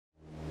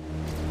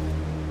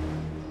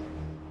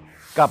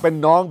กับเป็น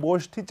น้องบุ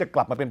ชที่จะก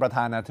ลับมาเป็นประธ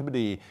านาธิบ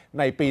ดี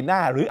ในปีหน้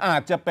าหรืออา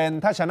จจะเป็น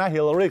ถ้าชนะฮิ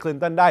ลลารีคลิน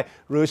ตันได้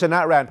หรือชนะ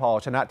แรนด์พอล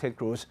ชนะเท็ด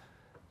ครูซ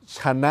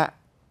ชนะ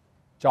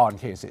จอห์น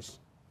เคซิช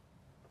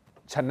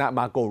ชนะม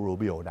าโกรู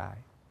บิโอได้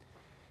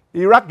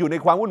อิรักอยู่ใน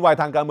ความวุ่นวาย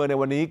ทางการเมืองใน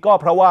วันนี้ก็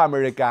เพราะว่าอเม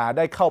ริกาไ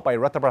ด้เข้าไป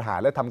รัฐประหาร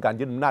และทำการ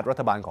ยึดอำนาจรั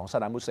ฐบาลของซา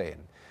ดัม ฮุสเซน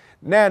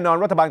แน่นอน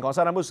รัฐบาลของซ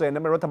าดัม ฮุสเซน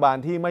นั้นเป็นรัฐบาล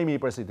ที่ไม่มี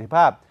ประสิทธิภ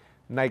าพ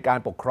ในการ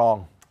ปกครอง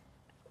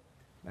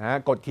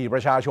กดขี่ป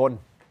ระชาชน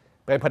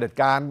เป็นเผด็จ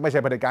การไม่ใช่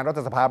เผด็จการรัฐ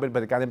สภาเป็นเผ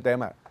ด็จการเต็ม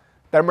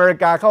ๆแต่อเมริ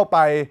กาเข้าไป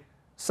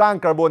สร้าง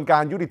กระบวนกา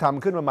รยุติธรรม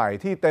ขึ้นมาใหม่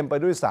ที่เต็มไป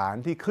ด้วยศาล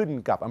ที่ขึ้น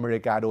กับอเมริ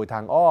กาโดยทา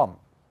งอ้อม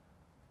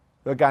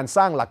โดยการส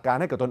ร้างหลักการ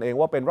ให้กับตนเอง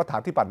ว่าเป็นรัฐา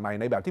ธิปัตย์ใหม่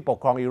ในแบบที่ปก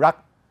ครองอิรัก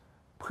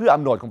เพื่อป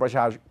ระโยชน์ของปร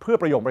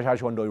ะชา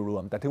ชนโดยรว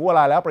มแต่ถึงเวล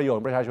าแล้วประโยชน์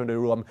ของประชาชนโดย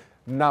รวม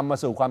นำมา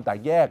สู่ความแตก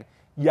แยก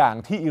อย่าง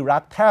ที่อิรั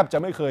กแทบจะ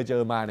ไม่เคยเจ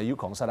อมาในยุค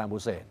ของซาดัม ฮุ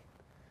สเซน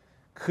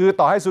คือ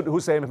ต่อให้ฮุ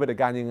สเซนเป็นเผด็จ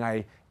การยังไง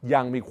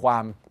ยังมีควา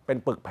มเป็น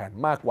ปึกแผ่น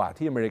มากกว่า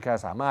ที่อเมริกา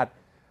สามารถ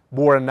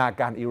บูรณา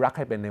การอิรักใ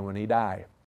ห้เป็นในวันนี้ได้